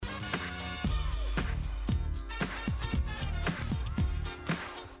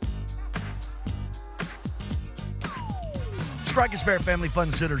Strikers Bear Family Fun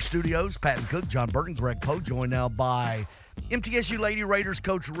Center Studios. Pat and Cook, John Burton, Greg Poe, joined now by MTSU Lady Raiders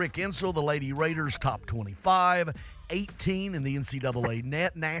coach Rick Insell. The Lady Raiders top 25, 18 in the NCAA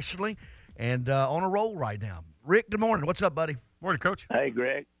net nationally, and on a roll right now. Rick, good morning. What's up, buddy? Morning, Coach. Hey,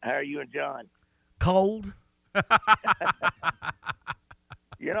 Greg. How are you and John? Cold?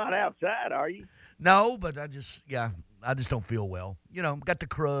 You're not outside, are you? No, but I just don't feel well. You know, got the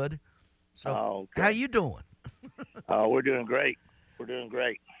crud. So, okay. How you doing? We're doing great. We're doing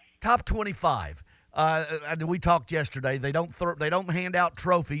great. Top 25. We talked yesterday. They don't hand out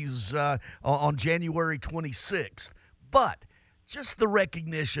trophies on January 26th, but just the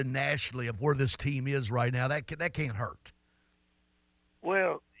recognition nationally of where this team is right now, that can't hurt.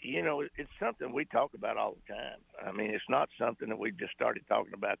 Well, you know, it's something we talk about all the time. I mean, it's not something that we just started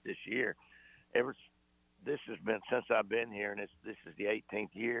talking about this year. This has been since I've been here, and this is the 18th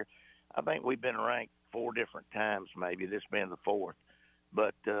year. I think we've been ranked 4 different times, maybe this being the 4th.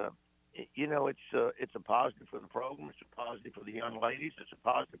 But you know, it's a positive for the program. It's a positive for the young ladies. It's a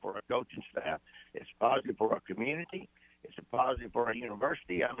positive for our coaching staff. It's a positive for our community. It's a positive for our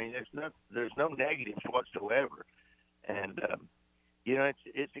university. I mean, there's no negatives whatsoever. And you know,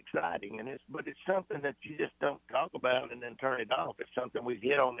 it's exciting, but it's something that you just don't talk about and then turn it off. It's something we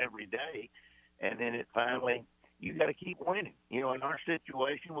hit on every day, and then you got to keep winning. You know, in our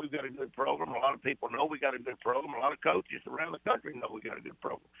situation, we've got a good program. A lot of people know we got a good program. A lot of coaches around the country know we got a good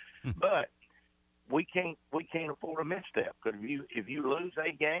program. But we can't afford a misstep, because if you lose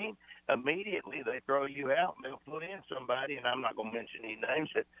a game, immediately they throw you out and they'll put in somebody, and I'm not going to mention any names,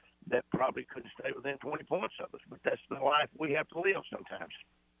 that probably couldn't stay within 20 points of us. But that's the life we have to live sometimes.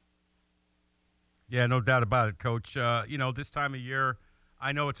 Yeah, no doubt about it, Coach. You know, this time of year,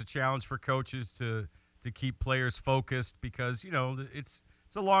 I know it's a challenge for coaches to keep players focused, because, you know, it's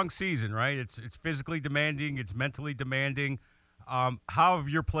a long season, right? It's physically demanding, it's mentally demanding. How have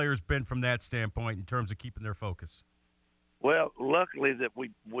your players been from that standpoint in terms of keeping their focus? Well, luckily that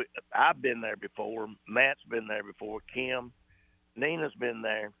I've been there before. Matt's been there before. Kim, Nina's been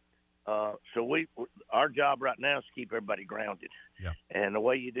there. So our job right now is to keep everybody grounded. Yeah. And the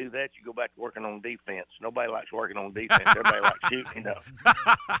way you do that, you go back to working on defense. Nobody likes working on defense. Everybody likes shooting, you know.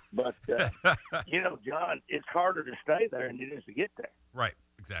 But, you know, John, it's harder to stay there than it is to get there. Right,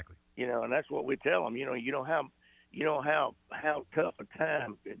 exactly. You know, and that's what we tell them. You know how tough a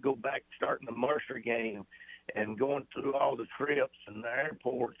time to go back starting the Mercer game and going through all the trips and the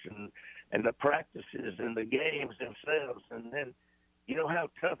airports and the practices and the games themselves, and then you know how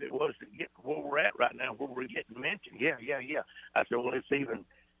tough it was to get where we're at right now, where we're getting mentioned. Yeah. I said, well, it's even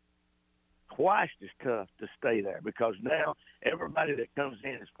twice as tough to stay there, because now everybody that comes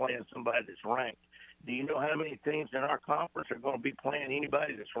in is playing somebody that's ranked. Do you know how many teams in our conference are going to be playing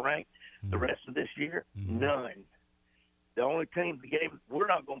anybody that's ranked the rest of this year? None. The only team we're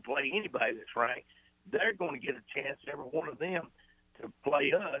not going to play anybody that's ranked. They're going to get a chance, every one of them, to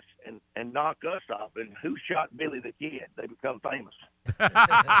play us and knock us off. And who shot Billy the Kid? They become famous.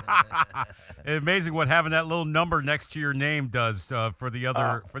 It's amazing what having that little number next to your name does for the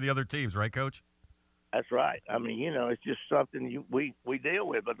other teams, right, Coach? That's right. I mean, you know, it's just something we deal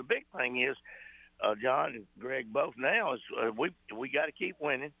with. But the big thing is, John and Greg both now, is we got to keep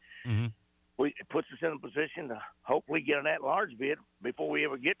winning. Mm-hmm. It puts us in a position to hopefully get an at-large bid before we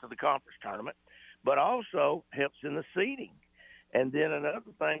ever get to the conference tournament, but also helps in the seeding. And then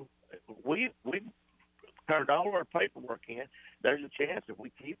another thing, we've turned all of our paperwork in. There's a chance if we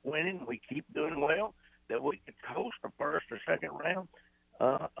keep winning, we keep doing well, that we could host the first or second round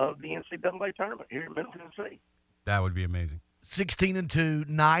of the NCAA tournament here in Middle Tennessee. That would be amazing. 16-2,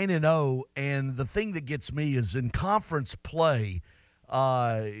 9-0, and the thing that gets me is in conference play.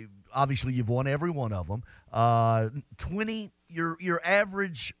 Obviously, you've won every one of them. 20. Your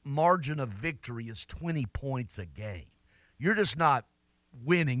average margin of victory is 20 points a game. You're just not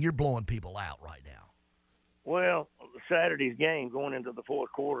winning. You're blowing people out right now. Well, Saturday's game going into the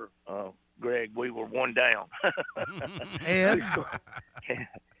fourth quarter, Greg, we were one down. And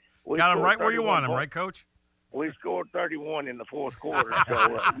we got them right where you want them, points. right, Coach? We scored 31 in the fourth quarter.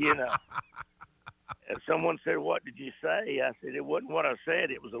 So, you know, if someone said, "What did you say?" I said, "It wasn't what I said.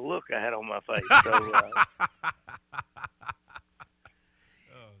 It was a look I had on my face." So,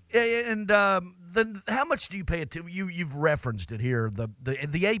 and then how much do you pay attention? You've referenced it here.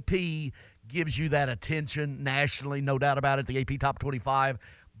 The AP gives you that attention nationally, no doubt about it. The AP Top 25,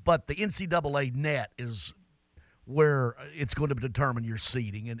 but the NCAA net is where it's going to determine your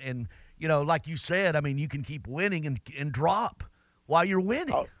seeding. And you know, like you said, I mean, you can keep winning and drop while you're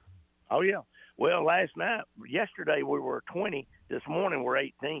winning. Oh yeah. Well, yesterday we were 20. This morning we're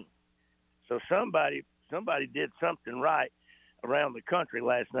 18. So somebody did something right. around the country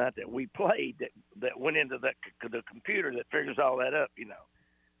last night that we played that went into the computer that figures all that up,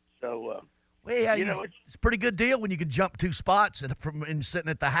 So, well, yeah, it's a pretty good deal when you can jump 2 spots from sitting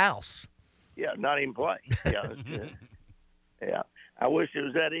at the house. Yeah, not even play. Yeah, yeah. I wish it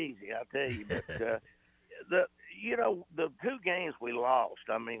was that easy. I'll tell you, but the 2 games we lost.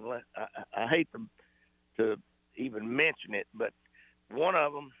 I mean, I hate to even mention it, but one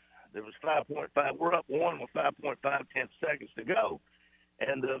of them there was 5.5. We're up 1 with 5.5 seconds to go,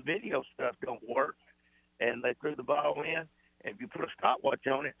 and the video stuff don't work, and they threw the ball in. And if you put a stopwatch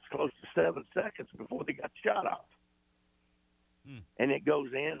on it, it's close to 7 seconds before they got the shot off. And it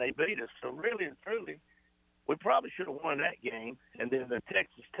goes in, they beat us. So really and truly, we probably should have won that game. And then the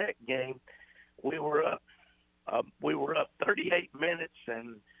Texas Tech game, we were up 38 minutes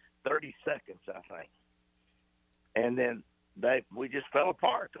and 30 seconds, I think. And then we just fell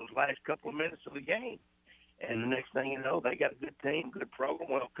apart those last couple of minutes of the game. And the next thing you know, they got a good team, good program,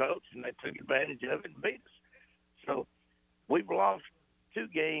 well coached, and they took advantage of it and beat us. So we've lost 2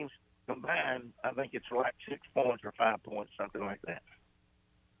 games combined. I think it's like 6 points or 5 points, something like that.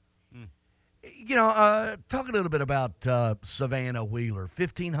 Talk a little bit about Savannah Wheeler,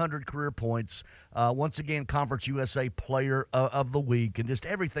 1,500 career points. Once again, Conference USA Player of the Week, and just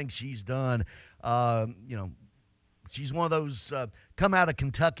everything she's done. She's one of those come out of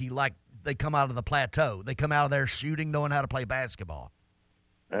Kentucky like they come out of the plateau. They come out of there shooting, knowing how to play basketball.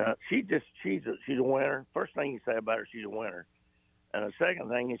 She's a winner. First thing you say about her, she's a winner. And the second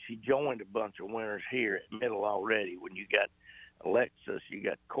thing is she joined a bunch of winners here at Middle already. When you got Alexis, you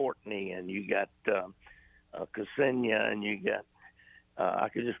got Courtney, and you got Ksenia, and you got I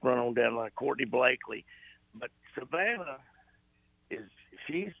could just run on down like Courtney Blakely. But Savannah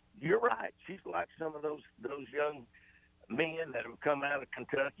you're right. She's like some of those young men that have come out of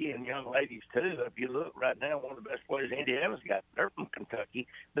Kentucky, and young ladies too. If you look right now, one of the best players Indiana's got, they're from Kentucky.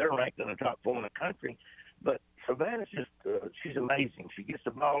 They're ranked in the top 4 in the country. But Savannah's she's amazing. She gets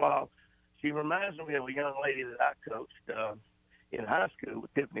the ball off. She reminds me of a young lady that I coached in high school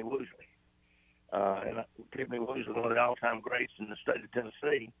with Tiffany Woosley. Tiffany Woosley, one of the all-time greats in the state of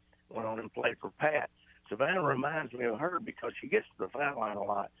Tennessee, went on and played for Pat. Savannah reminds me of her because she gets to the foul line a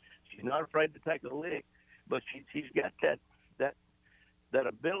lot. She's not afraid to take a lick, but she's got that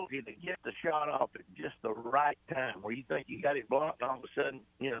ability to get the shot off at just the right time, where you think you got it blocked, and all of a sudden,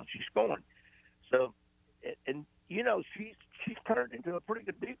 she's scoring. So, and she's turned into a pretty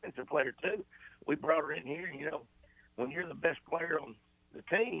good defensive player too. We brought her in here. When you're the best player on the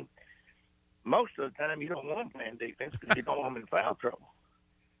team, most of the time you don't want playing defense because you don't want them in foul trouble.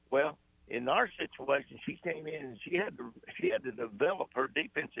 Well, in our situation, she came in and she had to develop her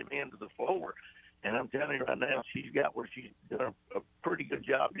defensive end of the floor. And I'm telling you right now, she's got where she's done a pretty good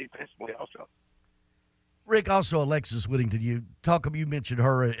job defensively also. Rick, also Alexis Whittington, you mentioned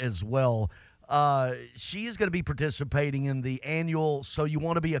her as well. She is going to be participating in the annual So You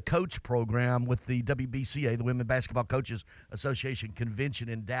Want to Be a Coach program with the WBCA, the Women Basketball Coaches Association convention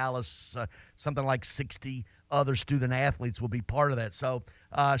in Dallas. Something like 60 other student athletes will be part of that. So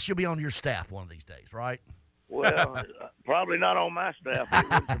she'll be on your staff one of these days, right? Well, probably not on my staff. It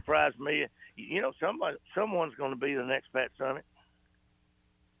wouldn't surprise me. Someone's going to be the next Pat Summitt.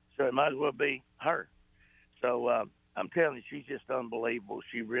 So it might as well be her. So I'm telling you, she's just unbelievable.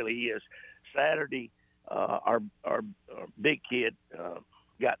 She really is. Saturday, our big kid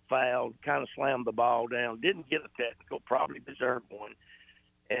got fouled, kind of slammed the ball down, didn't get a technical, probably deserved one.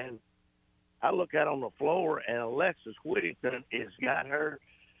 And I look out on the floor, and Alexis Whittington has got her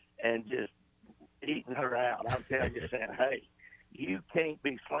and just eating her out. I'm telling you, saying, hey, you can't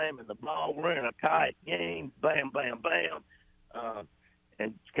be slamming the ball. We're in a tight game. Bam, bam, bam.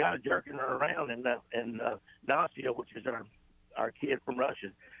 And kind of jerking her around. And Nasia, which is our kid from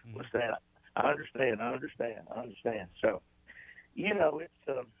Russia, was saying, I understand. So, it's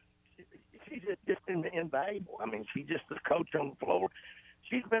she's just invaluable. I mean, she's just the coach on the floor.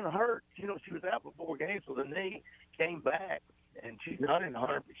 She's been hurt. She was out for 4 games with a knee, came back, and she's not in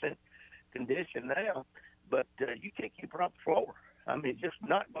 100% condition now. But you can't keep her off the floor. I mean, just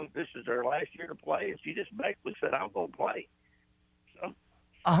not. This is her last year to play, and she just basically said, "I'm going to play." So,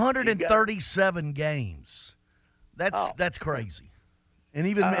 137 games. That's crazy. And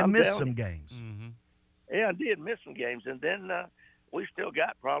even missed some games. Mm-hmm. Yeah, I did miss some games. And then we still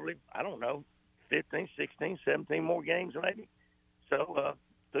got probably, 15, 16, 17 more games maybe. So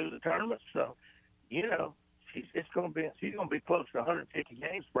through the tournament. So, she's going to be close to 150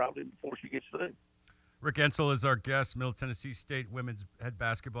 games probably before she gets through. Rick Ensel is our guest, Middle Tennessee State women's head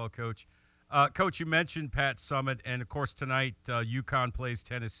basketball coach. Coach, you mentioned Pat Summitt, and, of course, tonight UConn plays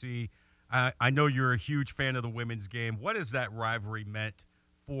Tennessee. I know you're a huge fan of the women's game. What has that rivalry meant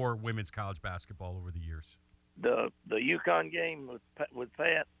for women's college basketball over the years? The UConn game with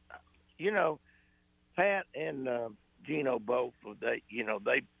Pat, Pat and Gino both,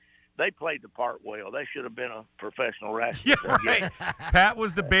 they played the part well. They should have been a professional wrestler. Yeah, right. Pat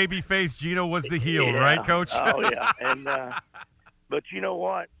was the baby face. Gino was the heel, yeah. right, Coach? Oh, yeah. And but you know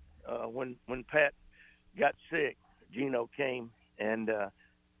what? When Pat got sick, Gino came, and a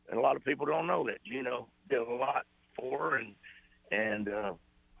lot of people don't know that Gino did a lot for her, and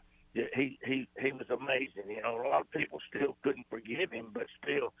he was amazing. A lot of people still couldn't forgive him, but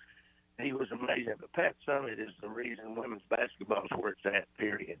still, he was amazing. But Pat Summitt is the reason women's basketball is where it's at,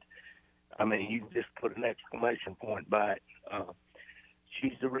 period. I mean, you can just put an exclamation point by it.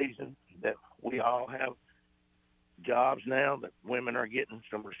 She's the reason that we all have jobs now, that women are getting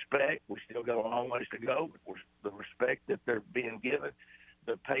some respect. We still got a long ways to go, but the respect that they're being given,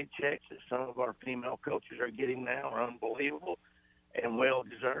 the paychecks that some of our female coaches are getting now are unbelievable and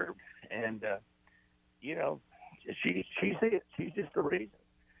well-deserved. And, she's it. She's just the reason.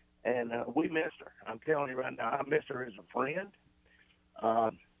 And we miss her. I'm telling you right now, I miss her as a friend.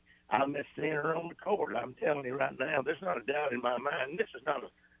 I miss seeing her on the court. I'm telling you right now, there's not a doubt in my mind. This is not a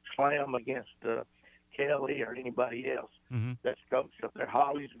slam against Kelly or anybody else that's coached up there.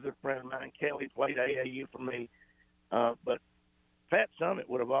 Holly's a good friend of mine. Kelly played AAU for me. But Pat Summitt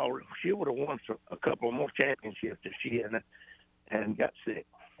would have won a couple of more championships if she hadn't got sick.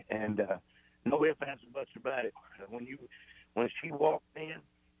 And no ifs, ands, or buts about it. When she walked in,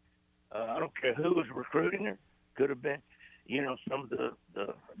 I don't care who was recruiting her. Could have been, some of the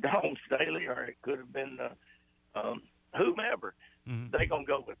Dawn Staley, or it could have been whomever. They gonna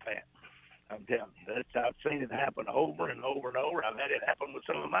go with Pat. I'm telling you, I've seen it happen over and over and over. I've had it happen with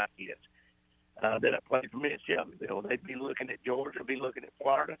some of my kids that I played for me at Shelbyville. They'd be looking at Georgia, be looking at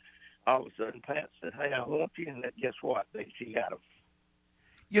Florida. All of a sudden, Pat said, "Hey, I want you," and guess what? She got them.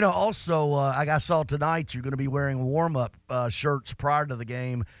 Also, I saw tonight you're going to be wearing warm-up shirts prior to the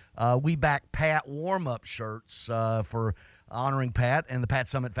game. We back Pat warm-up shirts for honoring Pat and the Pat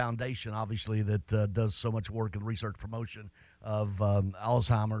Summitt Foundation, obviously, that does so much work in research promotion of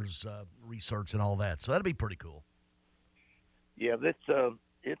Alzheimer's research and all that. So that'll be pretty cool. Yeah, it's a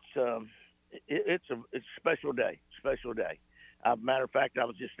special day. Special day. Matter of fact, I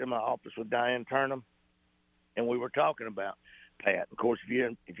was just in my office with Diane Turnham, and we were talking about Pat. Of course,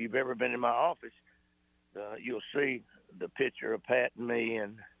 if you've ever been in my office, you'll see the picture of Pat and me.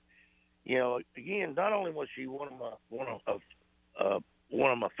 And again, not only was she one of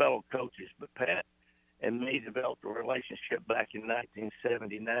my fellow coaches, but Pat and me developed a relationship back in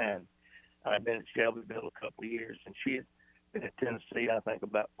 1979. I'd been at Shelbyville a couple of years, and she had been at Tennessee, I think,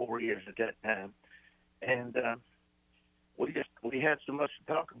 about 4 years at that time. And we had so much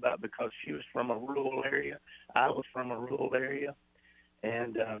to talk about because she was from a rural area, I was from a rural area,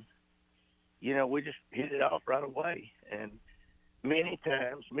 and we just hit it off right away. And many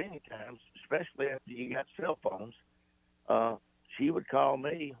times, especially after you got cell phones, she would call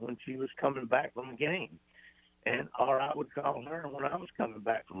me when she was coming back from a game, or I would call her when I was coming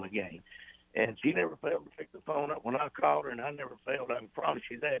back from a game. And she never failed to pick the phone up when I called her, and I never failed, I can promise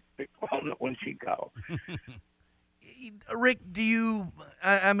you that, to pick the phone up when she called. Rick,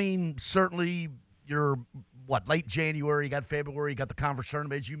 certainly you're, late January, you got February, you got the conference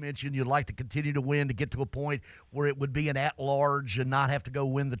tournament, as you mentioned, you'd like to continue to win to get to a point where it would be an at-large and not have to go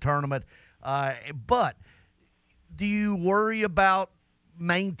win the tournament. But do you worry about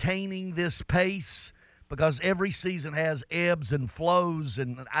maintaining this pace? Because every season has ebbs and flows,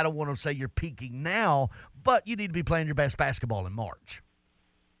 and I don't want to say you're peaking now, but you need to be playing your best basketball in March.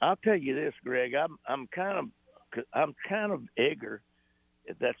 I'll tell you this, Greg. I'm kind of eager,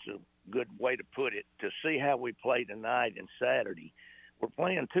 if that's a good way to put it, to see how we play tonight and Saturday. We're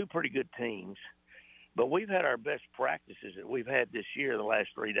playing two pretty good teams, but we've had our best practices that we've had this year the last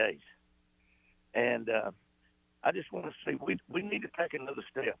 3 days. And I just want to see, we need to take another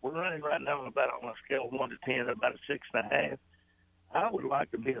step. We're running right now on a scale of 1 to 10, about a 6.5. I would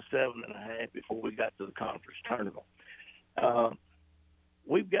like to be a 7.5 before we got to the conference tournament.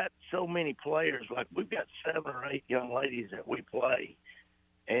 We've got so many players. Like, we've got 7 or 8 young ladies that we play.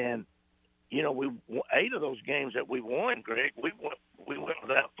 And, 8 of those games that we won, Greg, we went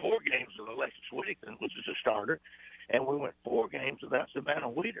without 4 games with Alexis Whittington, which is a starter, and we went 4 games without Savannah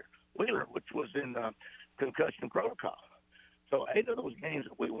Wheeler, which was in concussion protocol. So 8 of those games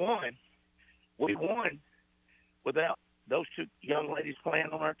that we won without those 2 young ladies playing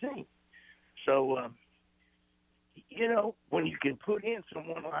on our team. So, when you can put in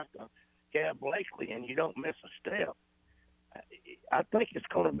someone like Gab Blakely and you don't miss a step, I think it's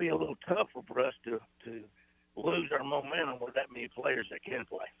going to be a little tougher for us to lose our momentum with that many players that can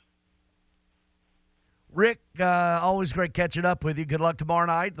play. Rick, always great catching up with you. Good luck tomorrow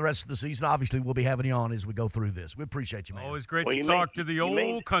night. The rest of the season, obviously, we'll be having you on as we go through this. We appreciate you, man. Always great to talk to the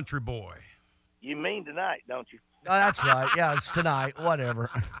old country boy. You mean tonight, don't you? Oh, that's right. Yeah, it's tonight. Whatever.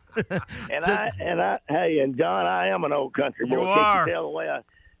 And John, I am an old country boy. You are. Can you tell the way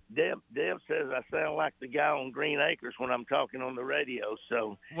Deb says I sound like the guy on Green Acres when I'm talking on the radio.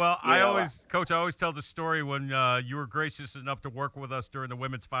 So, well, Coach, I always tell the story when you were gracious enough to work with us during the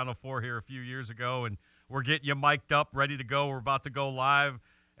women's Final Four here a few years ago, and we're getting you mic'd up, ready to go. We're about to go live,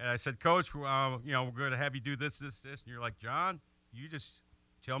 and I said, Coach, we're going to have you do this, and you're like, John, you just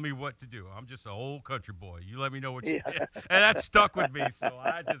tell me what to do. I'm just an old country boy. You let me know what you do. And that stuck with me, so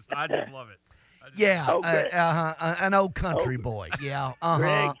I just love it. An old country boy. Yeah.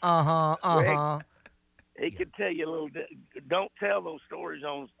 Greg, Greg, he could tell you a little. Don't tell those stories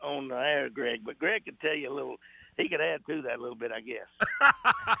on the air, Greg. But Greg could tell you a little. He could add to that a little bit, I guess.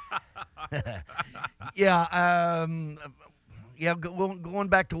 Going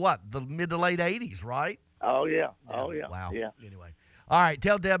back to what, the mid to late '80s, right? Oh yeah. Yeah. Wow. Yeah. Anyway, all right.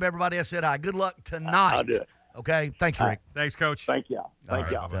 Tell Deb everybody I said hi. Good luck tonight. I'll do it. Okay. Thanks, Rick. Thanks, Coach. Thank y'all.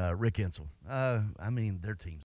 Rick Insell. Their team's